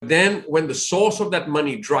then when the source of that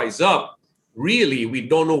money dries up, really, we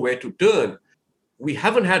don't know where to turn. We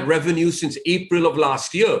haven't had revenue since April of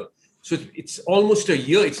last year. So it's almost a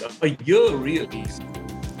year. It's a year, really.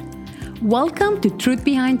 Welcome to Truth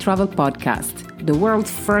Behind Travel Podcast, the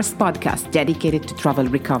world's first podcast dedicated to travel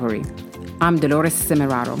recovery. I'm Dolores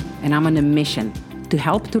Semeraro, and I'm on a mission to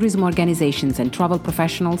help tourism organizations and travel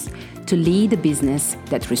professionals to lead a business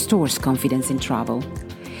that restores confidence in travel.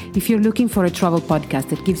 If you're looking for a travel podcast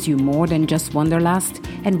that gives you more than just wanderlust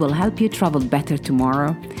and will help you travel better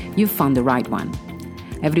tomorrow, you've found the right one.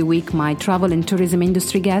 Every week, my travel and tourism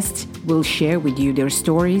industry guests will share with you their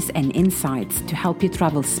stories and insights to help you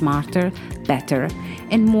travel smarter, better,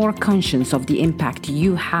 and more conscious of the impact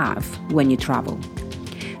you have when you travel.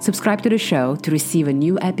 Subscribe to the show to receive a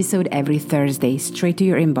new episode every Thursday straight to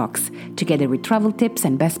your inbox, together with travel tips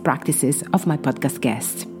and best practices of my podcast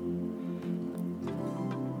guests.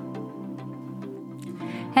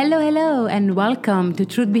 Hello, and welcome to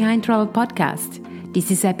Truth Behind Travel Podcast. This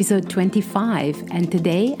is episode 25, and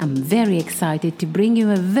today I'm very excited to bring you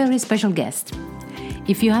a very special guest.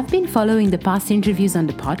 If you have been following the past interviews on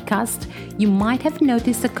the podcast, you might have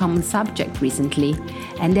noticed a common subject recently,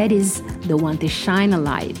 and that is the one to shine a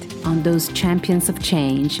light on those champions of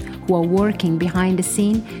change who are working behind the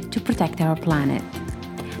scene to protect our planet.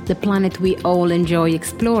 The planet we all enjoy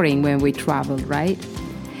exploring when we travel, right?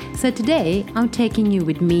 So today, I'm taking you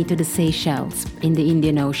with me to the Seychelles in the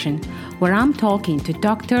Indian Ocean, where I'm talking to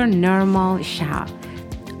Dr. Nirmal Shah,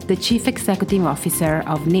 the Chief Executive Officer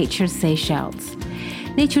of Nature Seychelles.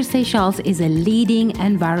 Nature Seychelles is a leading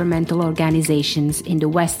environmental organization in the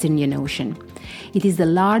West Indian Ocean. It is the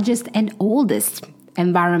largest and oldest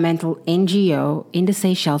environmental NGO in the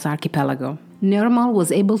Seychelles archipelago. Nirmal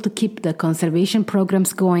was able to keep the conservation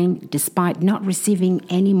programs going despite not receiving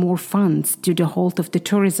any more funds due to the halt of the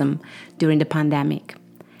tourism during the pandemic.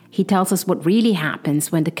 He tells us what really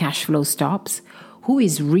happens when the cash flow stops, who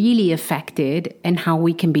is really affected, and how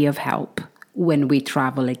we can be of help when we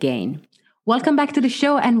travel again. Welcome back to the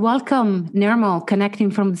show, and welcome, Nirmal,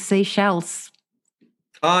 connecting from the Seychelles.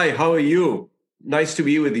 Hi, how are you? Nice to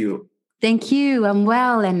be with you. Thank you. I'm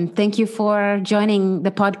well, and thank you for joining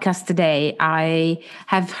the podcast today. I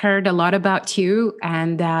have heard a lot about you,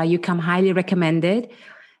 and you come highly recommended.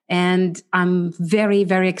 And I'm very,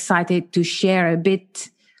 very excited to share a bit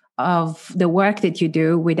of the work that you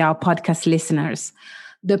do with our podcast listeners.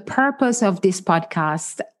 The purpose of this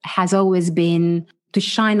podcast has always been to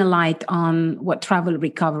shine a light on what travel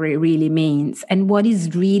recovery really means and what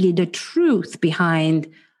is really the truth behind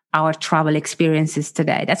our travel experiences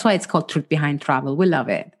today. That's why it's called Truth Behind Travel. We love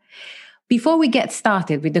it. Before we get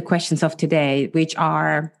started with the questions of today, which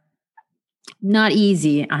are not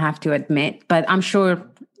easy, I have to admit, but I'm sure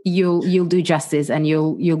you'll do justice and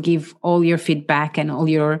you'll give all your feedback and all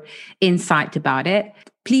your insight about it.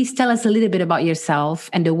 Please tell us a little bit about yourself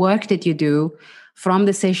and the work that you do from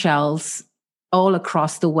the Seychelles all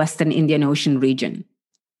across the Western Indian Ocean region.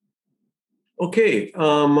 Okay.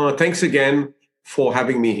 Thanks again for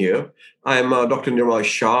having me here. I'm Dr. Nirmal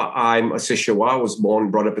Shah. I'm a Seychellois. I was born,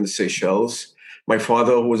 brought up in the Seychelles. My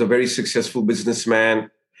father, who was a very successful businessman,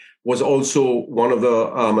 was also one of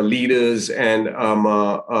the leaders and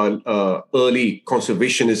early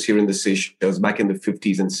conservationists here in the Seychelles back in the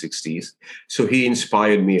 50s and 60s. So he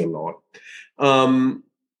inspired me a lot.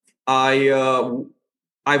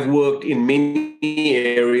 I've worked in many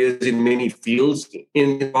areas, in many fields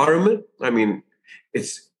in the environment. I mean,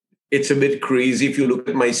 it's a bit crazy. If you look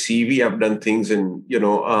at my CV, I've done things in,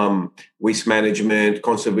 waste management,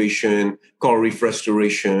 conservation, coral reef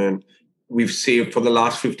restoration. We've saved, for the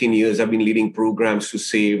last 15 years, I've been leading programs to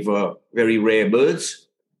save very rare birds.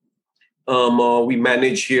 We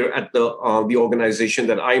manage here at the organization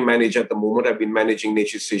that I manage at the moment. I've been managing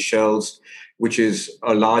Nature Seychelles, which is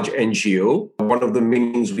a large NGO. One of the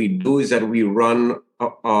main things we do is that we run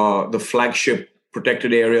the flagship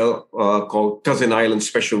protected area called Tuzin Island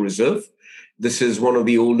Special Reserve. This is one of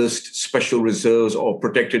the oldest special reserves or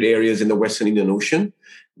protected areas in the Western Indian Ocean.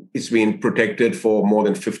 It's been protected for more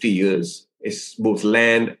than 50 years. It's both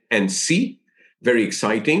land and sea. Very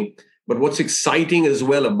exciting. But what's exciting as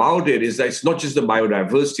well about it is that it's not just the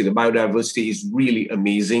biodiversity. The biodiversity is really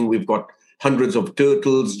amazing. We've got hundreds of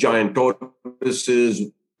turtles, giant tortoises,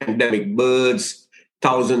 endemic birds,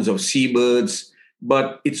 thousands of seabirds.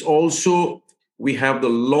 But it's also, we have the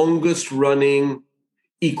longest running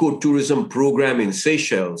ecotourism program in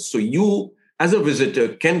Seychelles. So you, as a visitor,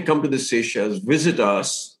 can come to the Seychelles, visit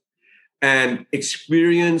us, and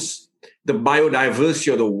experience the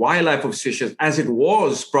biodiversity or the wildlife of Seychelles as it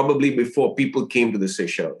was probably before people came to the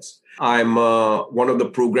Seychelles. I'm one of the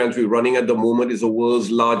programs we're running at the moment is the world's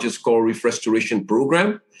largest coral reef restoration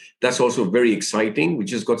program. That's also very exciting. We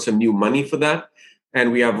just got some new money for that.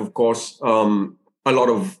 And we have, of course, a lot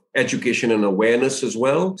of education and awareness as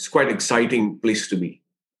well. It's quite an exciting place to be.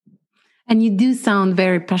 And you do sound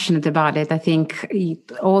very passionate about it. I think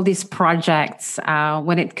all these projects,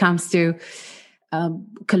 when it comes to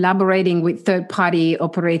collaborating with third-party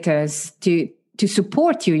operators to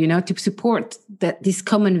support you, to support this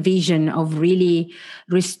common vision of really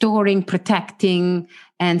restoring, protecting,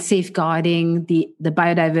 and safeguarding the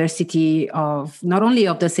biodiversity of not only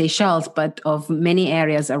of the Seychelles, but of many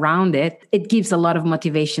areas around it. It gives a lot of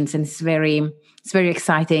motivations, and it's very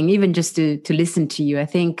exciting, even just to listen to you. I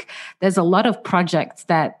think there's a lot of projects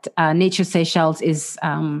that Nature Seychelles is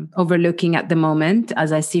overlooking at the moment,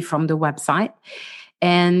 as I see from the website.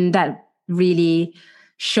 And that really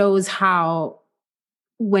shows how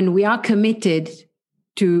when we are committed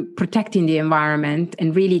to protecting the environment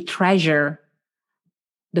and really treasure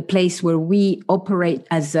the place where we operate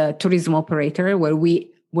as a tourism operator, where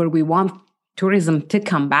we want tourism to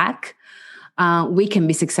come back, we can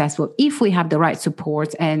be successful if we have the right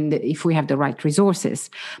support and if we have the right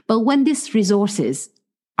resources. But when these resources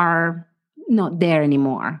are not there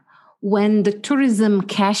anymore, when the tourism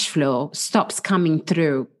cash flow stops coming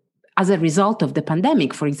through as a result of the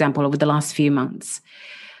pandemic, for example, over the last few months,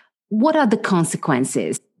 what are the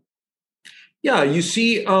consequences? Yeah, you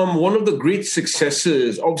see, one of the great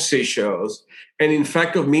successes of Seychelles, and in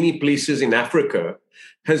fact of many places in Africa,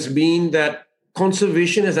 has been that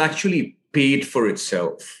conservation has actually paid for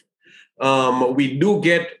itself. We do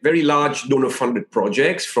get very large donor-funded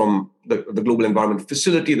projects from the Global Environment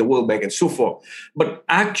Facility, the World Bank, and so forth. But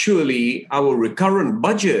actually, our recurrent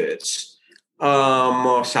budgets,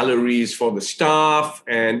 salaries for the staff,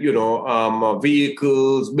 and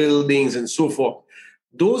vehicles, buildings, and so forth,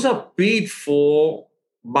 those are paid for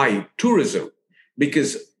by tourism,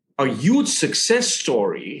 because a huge success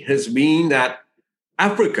story has been that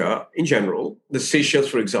Africa in general, the Seychelles,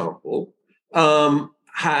 for example,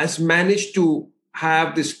 has managed to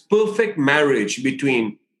have this perfect marriage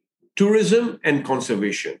between tourism and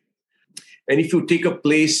conservation. And if you take a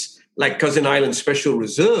place like Cousin Island Special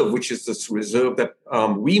Reserve, which is this reserve that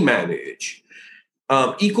we manage,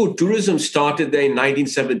 ecotourism started there in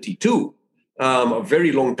 1972, a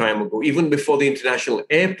very long time ago, even before the international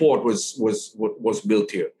airport was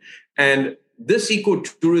built here. And this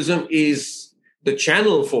ecotourism is the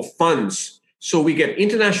channel for funds. So we get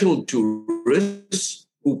international tourists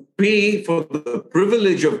who pay for the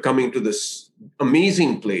privilege of coming to this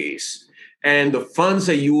amazing place. And the funds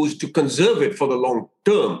are used to conserve it for the long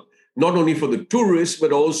term, not only for the tourists,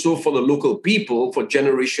 but also for the local people for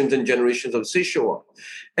generations and generations of Seychelles.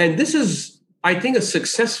 And this is, I think, a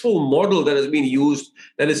successful model that has been used,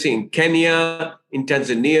 let us say, in Kenya, in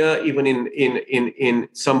Tanzania, even in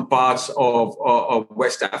some parts of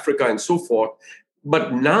West Africa and so forth.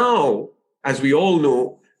 But now, as we all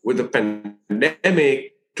know, with the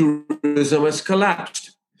pandemic, tourism has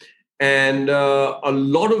collapsed. And a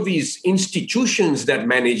lot of these institutions that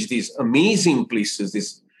manage these amazing places,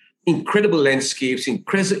 these incredible landscapes,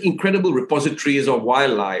 incredible repositories of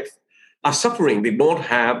wildlife, are suffering. They don't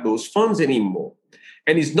have those funds anymore.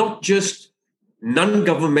 And it's not just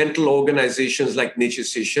non-governmental organizations like Nature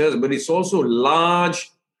Seychelles, but it's also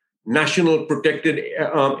large national protected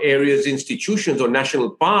areas institutions or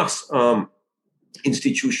national parks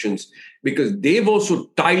institutions, because they've also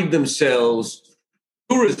tied themselves to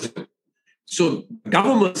tourism. So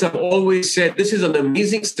governments have always said, this is an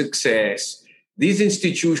amazing success. These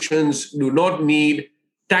institutions do not need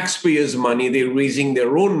taxpayers' money. They're raising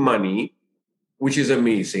their own money, which is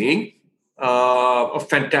amazing, a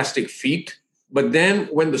fantastic feat. But then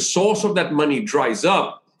when the source of that money dries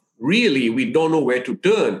up, really, we don't know where to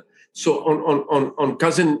turn. So on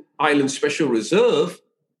Cousin Island Special Reserve,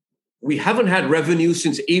 we haven't had revenue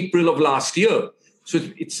since April of last year. So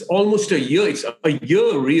it's almost a year. It's a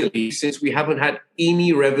year, really, since we haven't had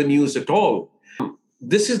any revenues at all.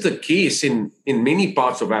 This is the case in many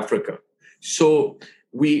parts of Africa. So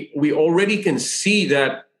we already can see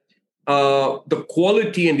that the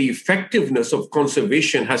quality and the effectiveness of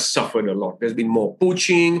conservation has suffered a lot. There's been more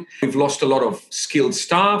poaching. We've lost a lot of skilled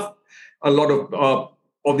staff. A lot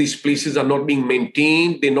of these places are not being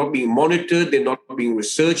maintained. They're not being monitored. They're not being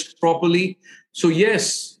researched properly. So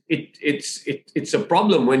yes, it's a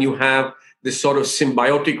problem when you have this sort of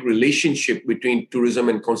symbiotic relationship between tourism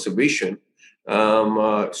and conservation.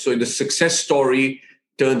 So the success story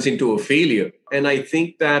turns into a failure. And I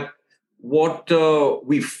think that what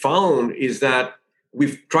we found is that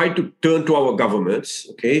we've tried to turn to our governments.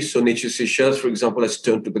 Okay, so Nature Seychelles, for example, has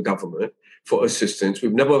turned to the government for assistance.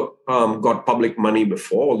 We've never got public money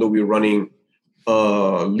before, although we're running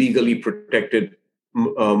legally protected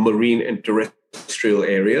marine and terrestrial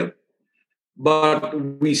area.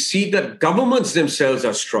 But we see that governments themselves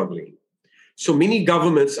are struggling. So many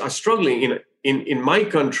governments are struggling. In my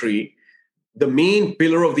country, the main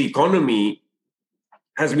pillar of the economy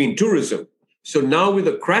has been tourism. So now with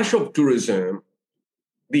the crash of tourism,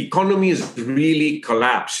 the economy has really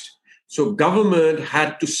collapsed. So government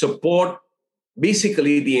had to support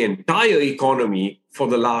basically the entire economy for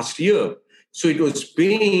the last year. So it was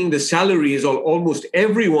paying the salaries of almost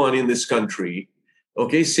everyone in this country,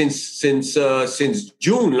 okay, since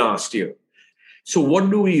June last year. So what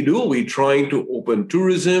do? We're trying to open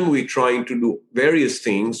tourism. We're trying to do various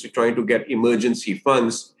things. We're trying to get emergency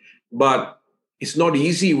funds. But it's not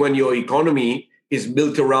easy when your economy is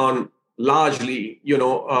built around largely,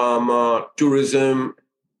 tourism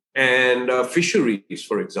and fisheries,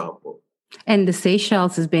 for example. And the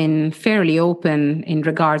Seychelles has been fairly open in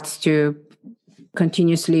regards to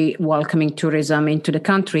continuously welcoming tourism into the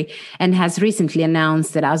country, and has recently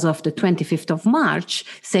announced that as of the 25th of March,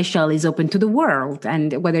 Seychelles is open to the world.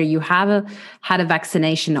 And whether you have had a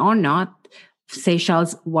vaccination or not,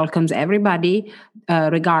 Seychelles welcomes everybody,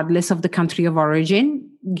 regardless of the country of origin,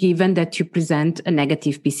 given that you present a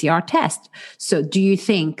negative PCR test. So do you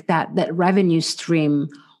think that that revenue stream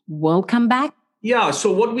will come back? Yeah,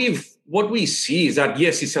 so what we see is that,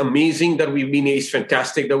 yes, it's amazing that it's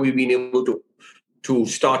fantastic that we've been able to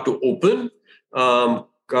start to open.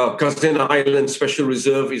 Cousin Island Special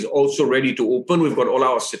Reserve is also ready to open. We've got all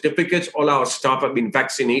our certificates. All our staff have been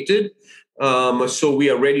vaccinated. So we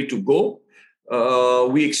are ready to go.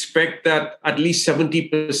 We expect that at least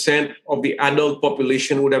 70% of the adult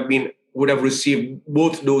population would have received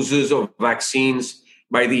both doses of vaccines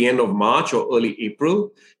by the end of March or early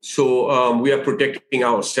April. So we are protecting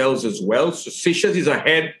ourselves as well. So Seychelles is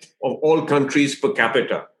ahead of all countries per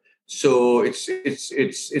capita. So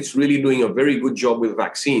it's really doing a very good job with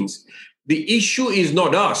vaccines. The issue is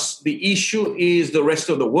not us. The issue is the rest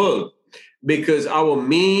of the world, because our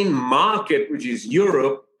main market, which is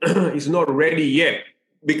Europe, is not ready yet,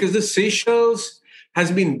 because the Seychelles has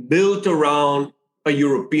been built around a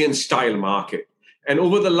European style market. And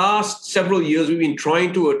over the last several years, we've been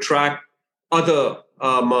trying to attract other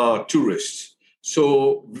tourists.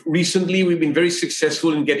 So recently, we've been very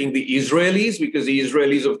successful in getting the Israelis, because the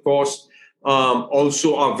Israelis, of course,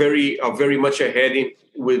 also are very much ahead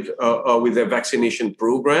with their vaccination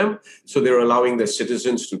program. So they're allowing their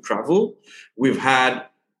citizens to travel. We've had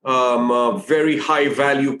very high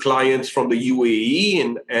value clients from the UAE,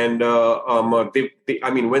 and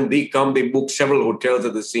when they come, they book several hotels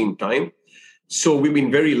at the same time. So we've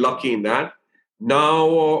been very lucky in that.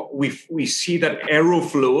 Now we see that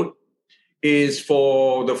Aeroflot is,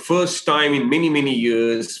 for the first time in many, many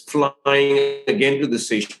years, flying again to the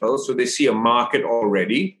Seychelles. So they see a market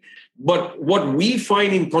already. But what we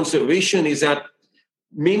find in conservation is that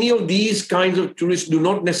many of these kinds of tourists do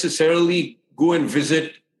not necessarily go and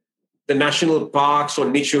visit the national parks or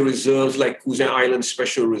nature reserves like Cousin Island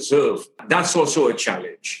Special Reserve. That's also a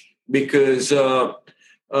challenge, because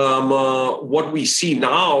what we see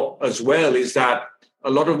now as well is that a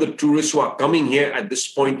lot of the tourists who are coming here at this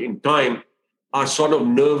point in time are sort of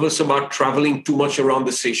nervous about traveling too much around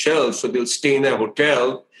the Seychelles. So they'll stay in their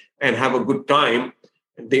hotel and have a good time.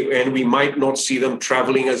 And we might not see them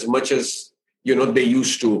traveling as much as, they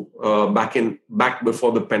used to back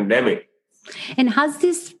before the pandemic. And has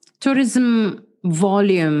this tourism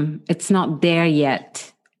volume, it's not there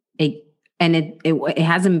yet. It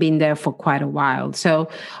hasn't been there for quite a while. So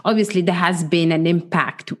obviously there has been an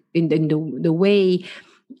impact in the way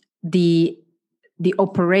the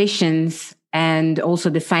operations and also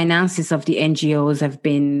the finances of the NGOs have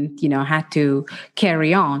been, had to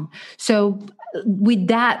carry on. So with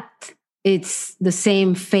that, it's the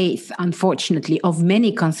same fate, unfortunately, of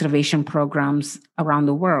many conservation programs around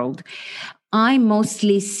the world. I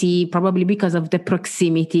mostly see, probably because of the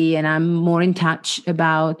proximity, and I'm more in touch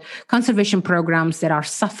about conservation programs that are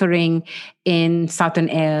suffering in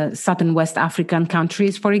southern West African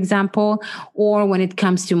countries, for example, or when it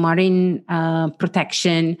comes to marine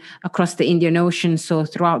protection across the Indian Ocean. So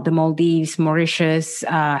throughout the Maldives, Mauritius,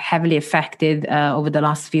 heavily affected over the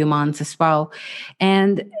last few months as well.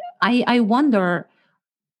 And I wonder,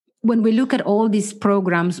 when we look at all these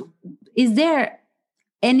programs, is there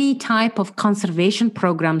any type of conservation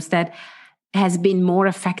programs that has been more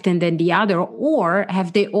affected than the other, or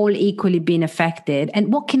have they all equally been affected?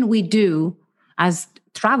 And what can we do as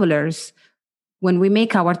travelers when we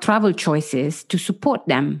make our travel choices to support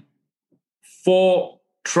them? For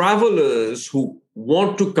travelers who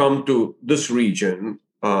want to come to this region,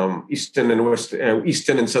 Eastern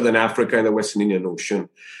and Southern Africa and the Western Indian Ocean,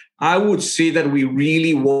 I would say that we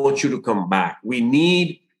really want you to come back. We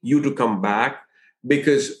need you to come back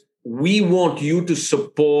because we want you to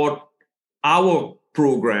support our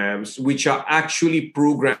programs, which are actually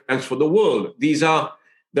programs for the world. These are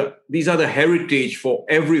the heritage for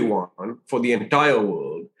everyone, for the entire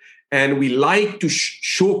world. And we like to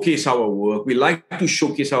showcase our work. We like to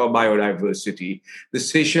showcase our biodiversity. The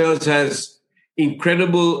Seychelles has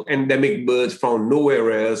incredible endemic birds found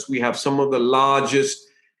nowhere else. We have some of the largest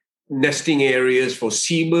nesting areas for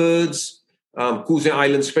seabirds. Cousin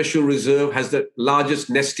Island Special Reserve has the largest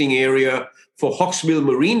nesting area for hawksbill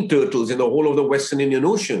marine turtles in the whole of the Western Indian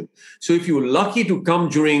Ocean. So if you're lucky to come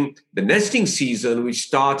during the nesting season, which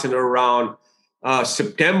starts in around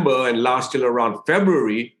September and lasts till around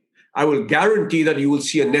February, I will guarantee that you will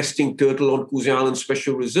see a nesting turtle on Cousin Island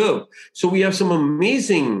Special Reserve. So we have some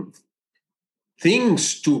amazing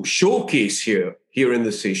things to showcase here in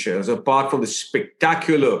the Seychelles, apart from the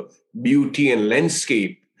spectacular beauty and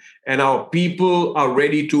landscape. And our people are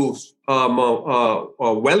ready to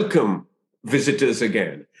welcome visitors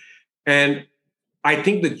again. And I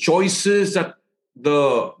think the choices that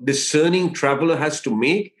the discerning traveler has to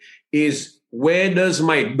make is, where does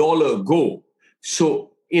my dollar go?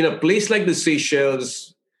 So in a place like the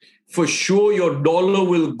Seychelles, for sure your dollar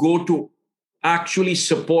will go to actually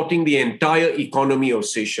supporting the entire economy of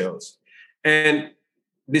Seychelles. And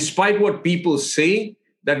despite what people say,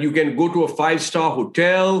 that you can go to a 5-star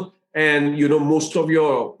hotel and most of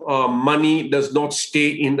your money does not stay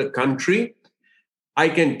in the country, I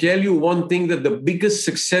can tell you one thing, that the biggest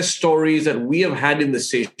success stories that we have had in the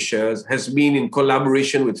Seychelles has been in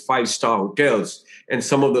collaboration with 5-star hotels and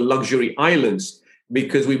some of the luxury islands,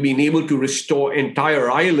 because we've been able to restore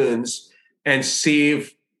entire islands and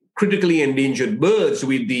save critically endangered birds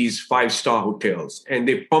with these 5-star hotels. And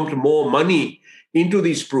they pumped more money into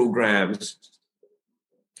these programs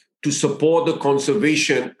to support the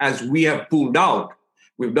conservation as we have pulled out.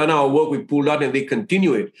 We've done our work, we've pulled out, and they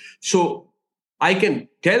continue it. So I can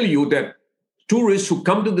tell you that tourists who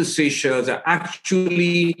come to the Seychelles are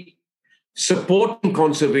actually supporting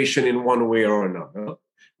conservation in one way or another,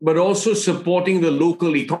 but also supporting the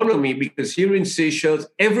local economy, because here in Seychelles,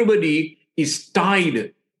 everybody is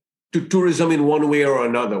tied to tourism in one way or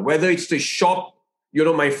another, whether it's the shop,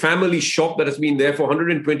 my family shop that has been there for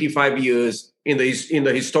 125 years in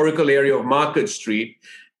the historical area of Market Street,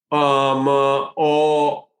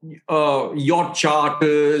 or yacht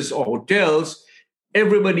charters or hotels.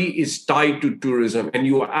 Everybody is tied to tourism, and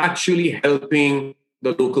you are actually helping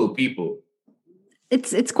the local people.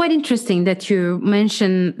 It's quite interesting that you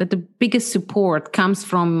mentioned that the biggest support comes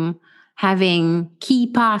from having key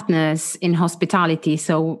partners in hospitality.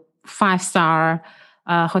 So 5-star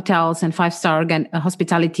hotels and 5-star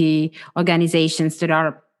hospitality organizations that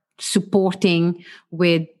are supporting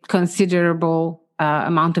with considerable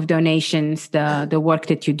amount of donations the work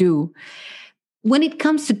that you do. When it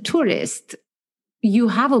comes to tourists, you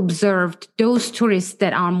have observed those tourists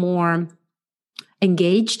that are more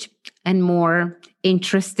engaged and more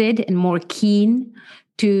interested and more keen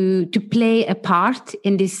to play a part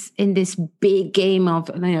in this big game of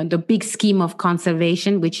the big scheme of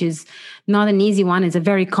conservation, which is not an easy one. It's a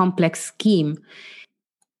very complex scheme.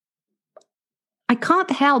 I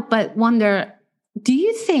can't help but wonder, do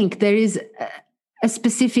you think there is a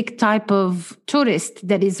specific type of tourist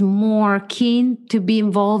that is more keen to be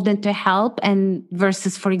involved and to help, and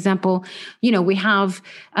versus, for example, we have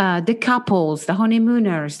the couples, the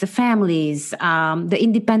honeymooners, the families, the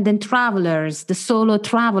independent travelers, the solo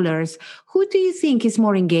travelers? Who do you think is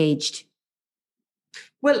more engaged?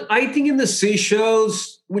 Well, I think in the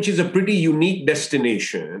Seychelles, which is a pretty unique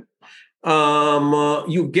destination,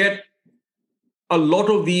 you get a lot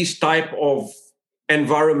of these type of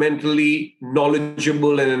environmentally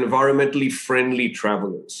knowledgeable and environmentally friendly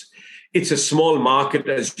travelers. It's a small market,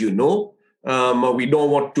 as you know. We don't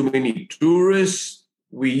want too many tourists.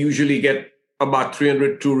 We usually get about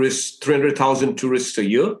 300,000 tourists a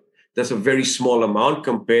year. That's a very small amount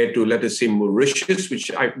compared to, let us say, Mauritius,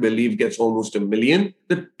 which I believe gets almost 1 million.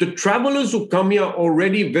 The travelers who come here are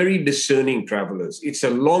already very discerning travelers. It's a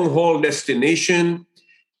long-haul destination.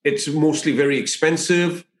 It's mostly very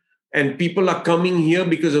expensive. And people are coming here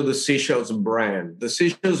because of the Seychelles brand. The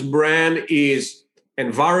Seychelles brand is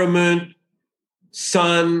environment,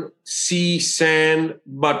 sun, sea, sand,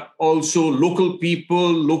 but also local people,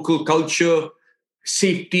 local culture,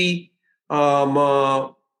 safety.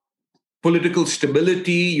 political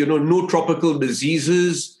stability, no tropical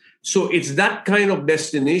diseases. So it's that kind of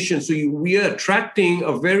destination. So we are attracting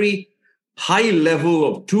a very high level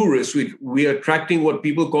of tourists. We are attracting what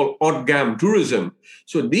people call odd-gam tourism.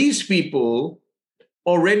 So these people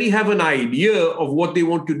already have an idea of what they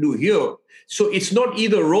want to do here. So it's not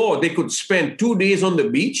either or. They could spend 2 days on the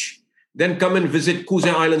beach, then come and visit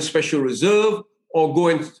Kuzan Island Special Reserve, or go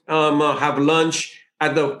and have lunch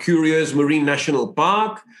at the Curious Marine National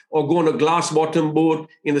Park, or go on a glass bottom boat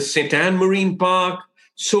in the Saint Anne Marine Park.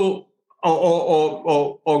 So,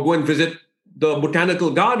 or go and visit the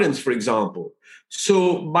botanical gardens, for example.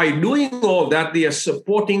 So by doing all that, they are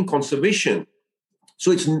supporting conservation.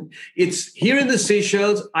 So it's here in the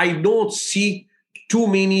Seychelles, I don't see too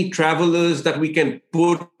many travelers that we can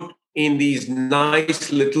put in these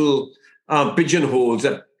nice little pigeonholes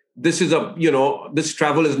that this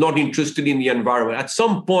travel is not interested in the environment. At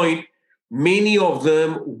some point, many of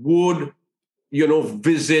them would,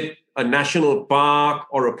 visit a national park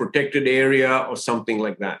or a protected area or something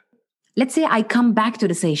like that. Let's say I come back to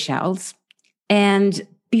the Seychelles, and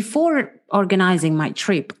before organizing my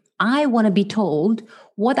trip, I want to be told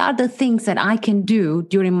what are the things that I can do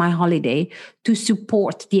during my holiday to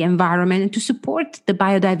support the environment and to support the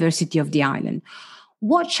biodiversity of the island.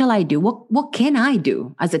 What shall I do? What can I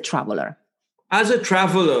do as a traveler? As a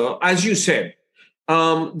traveler, as you said,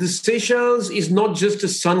 the Seychelles is not just a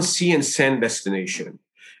sun, sea, and sand destination.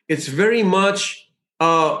 It's very much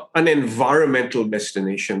an environmental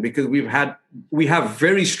destination because we have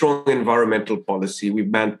very strong environmental policy.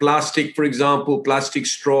 We've banned plastic, for example, plastic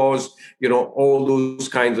straws, all those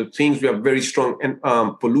kinds of things. We have very strong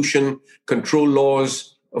pollution control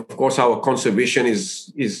laws. Of course, our conservation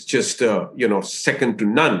is just second to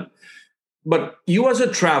none. But you as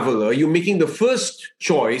a traveler, you're making the first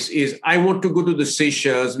choice is I want to go to the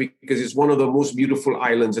Seychelles because it's one of the most beautiful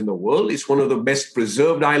islands in the world. It's one of the best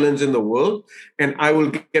preserved islands in the world. And I will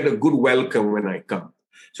get a good welcome when I come.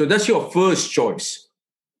 So that's your first choice.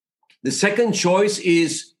 The second choice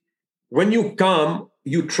is when you come,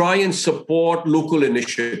 you try and support local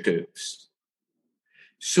initiatives.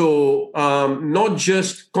 So not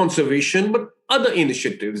just conservation, but other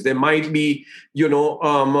initiatives. There might be, local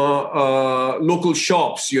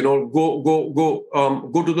shops.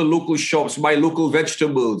 Go to the local shops, buy local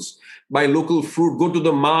vegetables, buy local fruit. Go to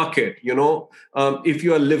the market. If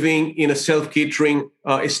you are living in a self-catering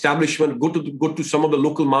establishment, go to some of the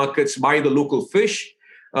local markets, buy the local fish.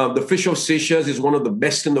 The fish of Seychelles is one of the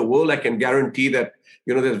best in the world. I can guarantee that.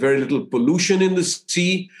 There's very little pollution in the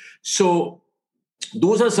sea. So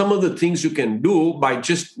those are some of the things you can do by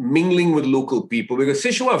just mingling with local people, because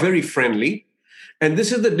Seychelles are very friendly. And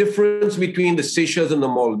this is the difference between the Seychelles and the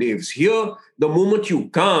Maldives. Here, the moment you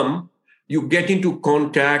come, you get into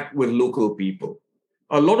contact with local people.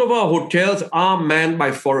 A lot of our hotels are manned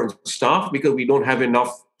by foreign staff because we don't have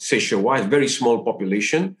enough Seychelles, very small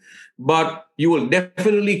population. But you will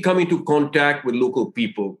definitely come into contact with local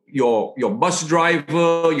people. Your bus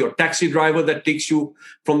driver, your taxi driver that takes you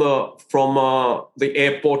from the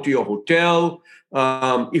airport to your hotel.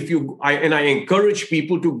 I encourage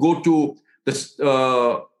people to go to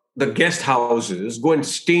the guest houses, go and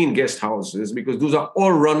stay in guest houses because those are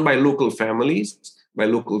all run by local families, by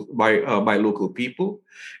local people,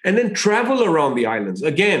 and then travel around the islands.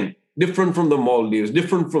 Again, different from the Maldives,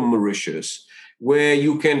 different from Mauritius, where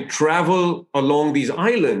you can travel along these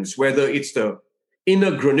islands, whether it's the inner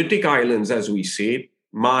granitic islands, as we say,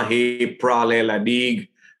 Mahé, Praslin, La Digue,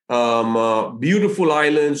 beautiful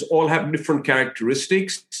islands, all have different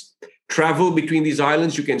characteristics. Travel between these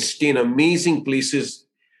islands, you can stay in amazing places.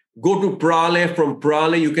 Go to Praslin. From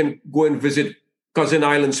Praslin, you can go and visit Cousin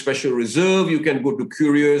Island Special Reserve. You can go to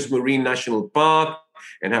Curious Marine National Park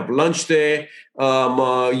and have lunch there.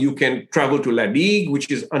 You can travel to La Digue,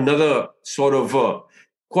 which is another sort of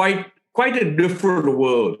quite a different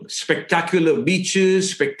world. Spectacular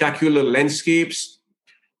beaches, spectacular landscapes,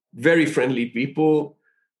 very friendly people.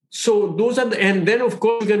 So those are and then of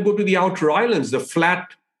course you can go to the outer islands, the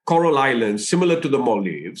flat coral islands, similar to the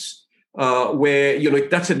Maldives, where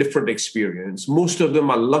that's a different experience. Most of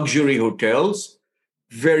them are luxury hotels,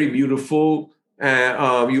 very beautiful.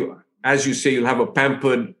 As you say, you'll have a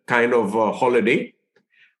pampered kind of holiday.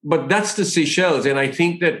 But that's the Seychelles. And I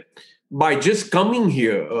think that by just coming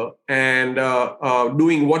here and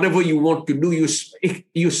doing whatever you want to do,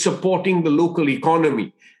 you're supporting the local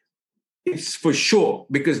economy. It's for sure.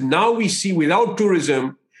 Because now we see without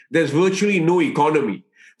tourism, there's virtually no economy.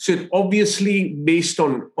 So it's obviously based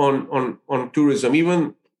on tourism.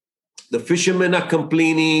 Even the fishermen are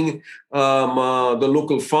complaining. The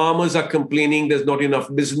local farmers are complaining. There's not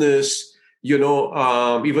enough business.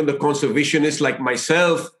 Even the conservationists like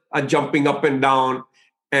myself are jumping up and down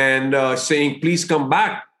and saying, please come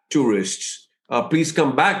back, tourists, please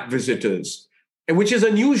come back, visitors. And which is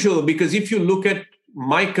unusual, because if you look at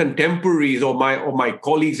my contemporaries or my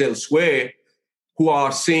colleagues elsewhere who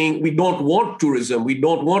are saying we don't want tourism, we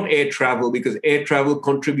don't want air travel because air travel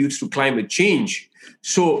contributes to climate change.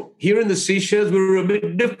 So here in the Seychelles, we're a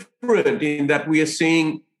bit different in that we are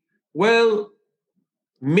saying, well,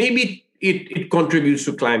 maybe it contributes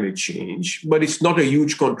to climate change, but it's not a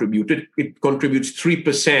huge contributor. It contributes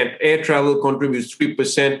 3%. Air travel contributes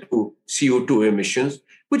 3% to CO2 emissions,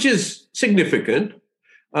 which is significant.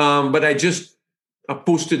 But I just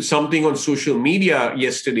posted something on social media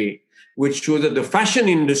yesterday, which shows that the fashion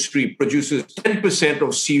industry produces 10% of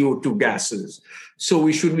CO2 gases. So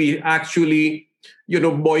we should be actually,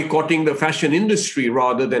 boycotting the fashion industry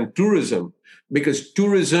rather than tourism. Because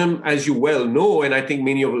tourism, as you well know, and I think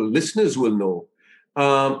many of our listeners will know,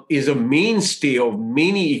 is a mainstay of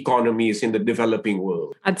many economies in the developing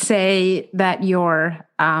world. I'd say that your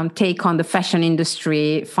take on the fashion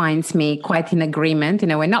industry finds me quite in agreement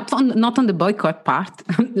in a way, not on the boycott part.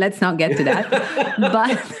 Let's not get to that,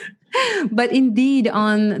 but indeed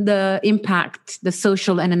on the impact, the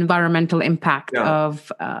social and environmental impact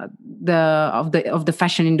of the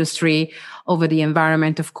fashion industry over the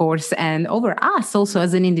environment, of course, and over us also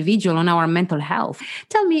as an individual on our mental health.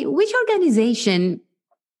 Tell me, which organization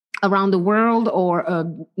around the world or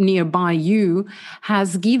nearby you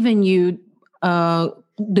has given you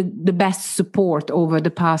the best support over the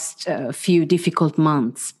past few difficult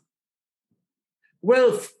months?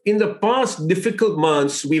 Well, in the past difficult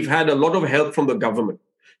months, we've had a lot of help from the government.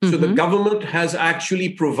 So the government has actually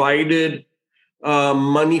provided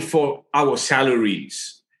money for our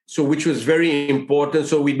salaries, so which was very important.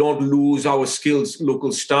 So we don't lose our skills,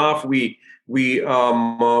 local staff. We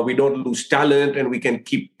don't lose talent, and we can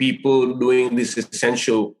keep people doing this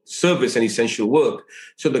essential service and essential work.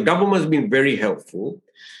 So the government has been very helpful.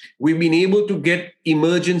 We've been able to get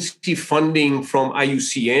emergency funding from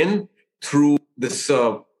IUCN through this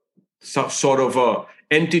sort of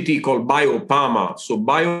entity called BioPharma. So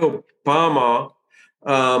BioPharma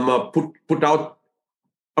put out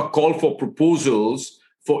a call for proposals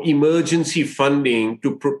for emergency funding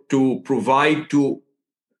to provide to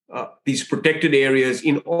these protected areas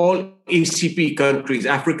in all ACP countries,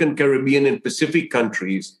 African, Caribbean, and Pacific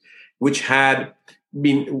countries, which were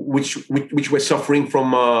suffering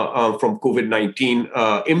from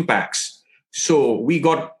COVID-19 impacts. So we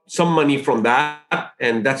got some money from that,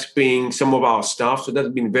 and that's paying some of our staff. So that's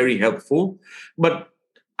been very helpful. But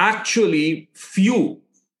actually,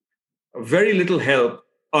 very little help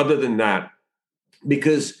other than that,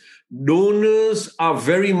 because donors are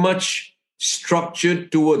very much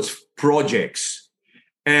structured towards projects.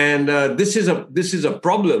 And this is a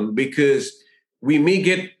problem, because we may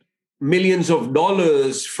get millions of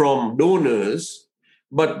dollars from donors,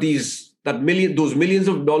 but those millions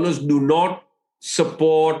of dollars do not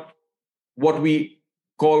support what we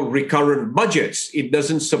call recurrent budgets. It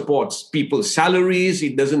doesn't support people's salaries.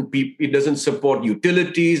 It doesn't support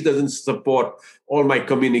utilities. Doesn't support all my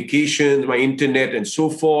communications, my internet, and so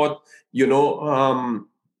forth.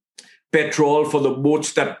 Petrol for the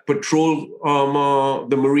boats that patrol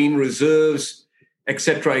the marine reserves,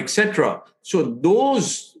 etc., etc. So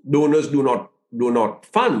those donors do not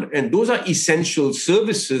fund, and those are essential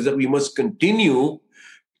services that we must continue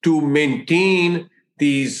to maintain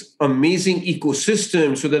these amazing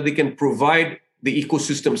ecosystems, so that they can provide the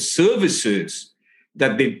ecosystem services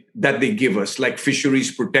that they give us, like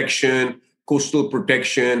fisheries protection, coastal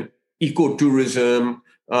protection, ecotourism,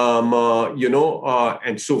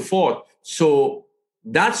 and so forth. So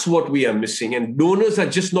that's what we are missing, and donors are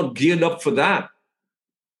just not geared up for that.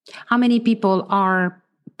 How many people are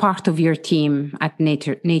part of your team at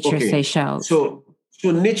Nature Seychelles? So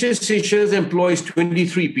Nature Seychelles employs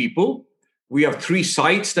 23 people. We have 3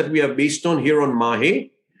 sites that we are based on here on Mahé,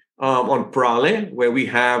 on Pralin, where we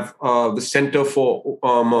have the Center for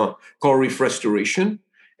Coral Reef Restoration,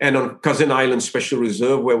 and on Cousin Island Special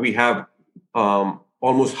Reserve, where we have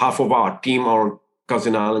almost half of our team are on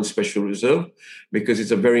Cousin Island Special Reserve, because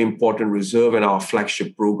it's a very important reserve and our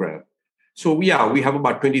flagship program. So we have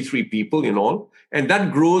about 23 people in all, and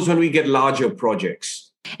that grows when we get larger projects.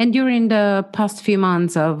 And during the past few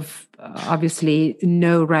months of obviously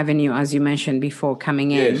no revenue, as you mentioned before,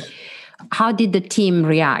 coming in, yes. How did the team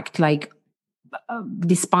react? Like,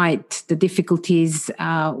 despite the difficulties,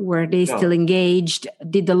 were they still engaged?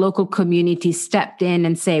 Did the local community step in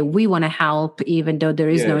and say, we want to help, even though there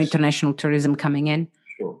is no international tourism coming in?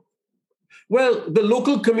 Sure. Well, the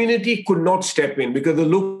local community could not step in because the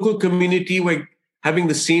local community were having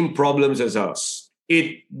the same problems as us.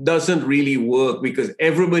 It doesn't really work because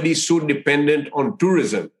everybody's so dependent on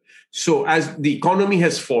tourism. So as the economy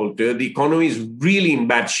has faltered, the economy is really in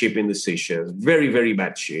bad shape in the Seychelles, very, very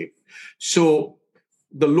bad shape. So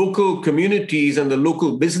the local communities and the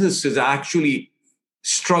local businesses are actually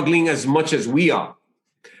struggling as much as we are.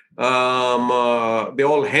 They're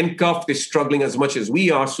all handcuffed. They're struggling as much as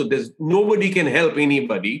we are. So there's nobody can help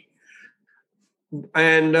anybody.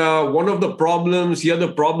 And one of the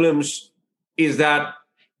other problems is that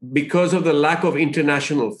because of the lack of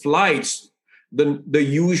international flights, the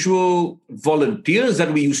usual volunteers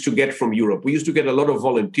that we used to get from Europe, we used to get a lot of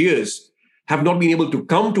volunteers, have not been able to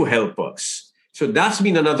come to help us. So that's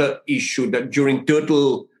been another issue that during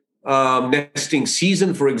turtle nesting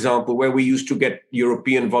season, for example, where we used to get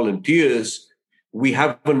European volunteers, we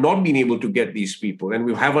have not been able to get these people, and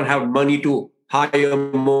we haven't had money to hire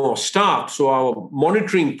more staff. So our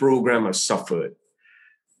monitoring program has suffered.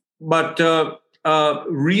 But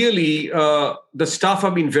really, the staff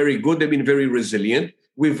have been very good. They've been very resilient.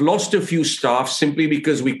 We've lost a few staff simply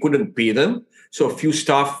because we couldn't pay them. So a few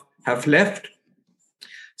staff have left.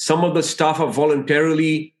 Some of the staff have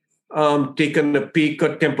voluntarily taken a pay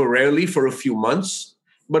cut temporarily for a few months,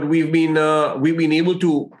 but we've been able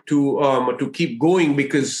to keep going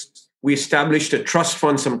because we established a trust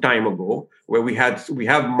fund some time ago where we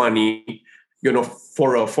have money,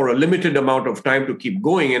 for a limited amount of time to keep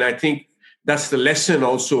going. And I think that's the lesson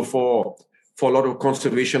also for a lot of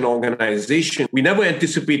conservation organizations. We never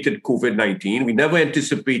anticipated COVID-19. We never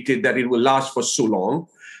anticipated that it will last for so long.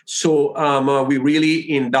 So we're really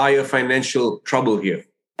in dire financial trouble here.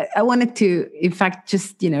 I wanted to, in fact,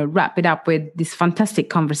 just, wrap it up with this fantastic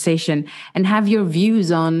conversation and have your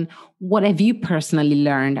views on what have you personally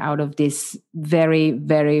learned out of this very,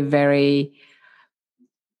 very, very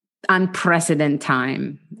unprecedented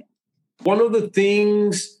time. One of the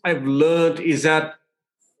things I've learned is that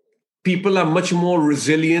people are much more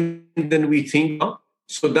resilient than we think.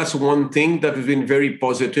 So that's one thing that has been very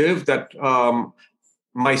positive, that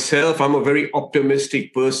myself, I'm a very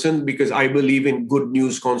optimistic person because I believe in good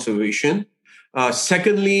news conservation.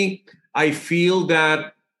 Secondly, I feel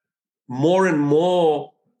that more and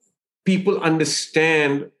more people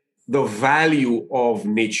understand the value of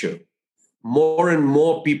nature. More and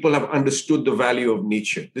more people have understood the value of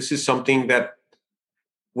nature. This is something that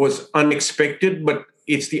was unexpected, but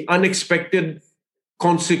it's the unexpected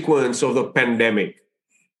consequence of the pandemic.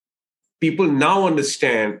 People now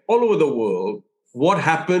understand all over the world what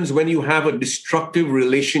happens when you have a destructive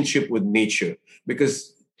relationship with nature,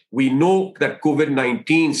 because we know that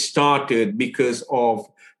COVID-19 started because of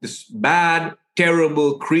this bad,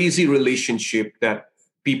 terrible, crazy relationship that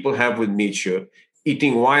people have with nature,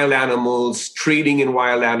 eating wild animals, trading in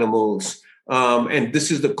wild animals. And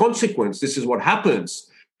this is the consequence. This is what happens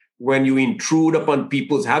when you intrude upon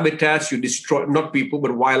people's habitats. You destroy, not people,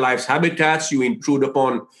 but wildlife's habitats. You intrude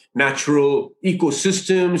upon natural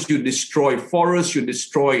ecosystems. You destroy forests. You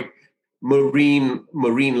destroy marine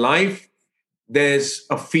life. There's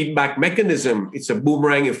a feedback mechanism. It's a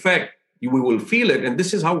boomerang effect. We will feel it, and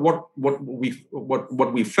this is how what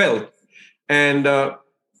we felt. And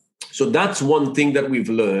so that's one thing that we've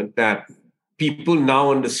learned, that people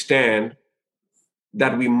now understand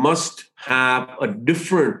that we must have a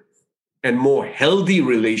different and more healthy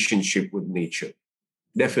relationship with nature.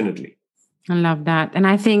 Definitely. I love that. And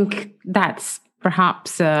I think that's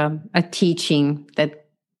perhaps a teaching that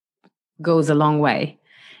goes a long way.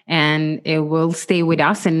 And it will stay with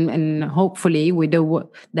us, and hopefully with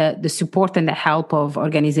the support and the help of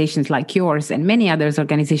organizations like yours and many others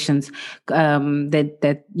organizations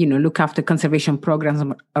that look after conservation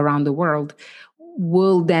programs around the world,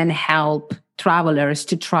 will then help travelers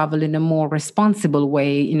to travel in a more responsible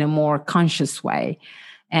way, in a more conscious way.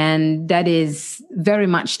 And that is very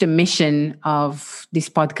much the mission of this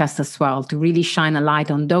podcast as well, to really shine a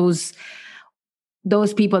light on those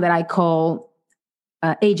people that I call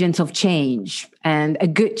agents of change, and a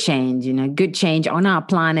good change, good change on our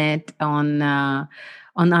planet, on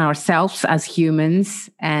ourselves as humans,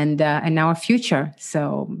 and our future.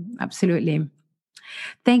 So absolutely.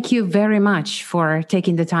 Thank you very much for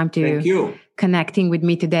taking the time to connecting with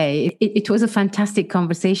me today. It was a fantastic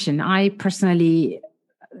conversation. I personally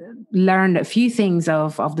learned a few things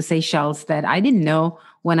of the Seychelles that I didn't know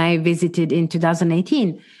when I visited in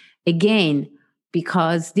 2018. Again,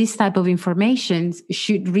 because this type of information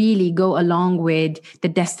should really go along with the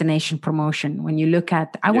destination promotion. When you look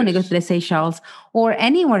at, I want to go to the Seychelles or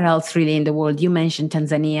anywhere else really in the world. You mentioned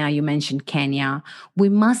Tanzania, you mentioned Kenya. We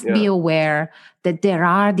must be aware that there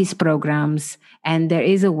are these programs and there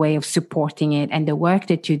is a way of supporting it. And the work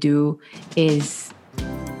that you do is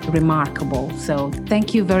remarkable. So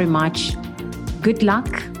thank you very much. Good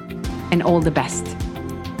luck and all the best.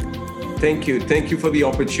 Thank you. Thank you for the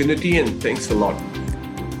opportunity and thanks a lot.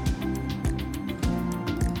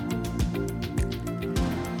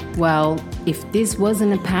 Well, if this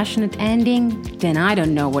wasn't a passionate ending, then I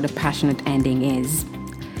don't know what a passionate ending is.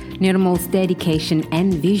 Nirmal's dedication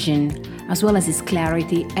and vision, as well as his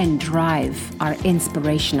clarity and drive, are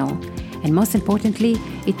inspirational. And most importantly,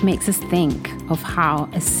 it makes us think of how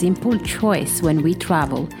a simple choice when we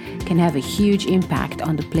travel can have a huge impact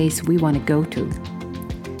on the place we want to go to.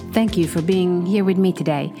 Thank you for being here with me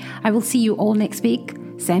today. I will see you all next week,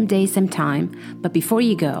 same day, same time. But before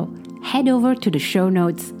you go, head over to the show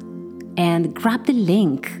notes and grab the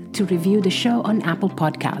link to review the show on Apple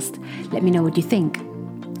Podcast. Let me know what you think.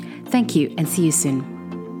 Thank you and see you soon.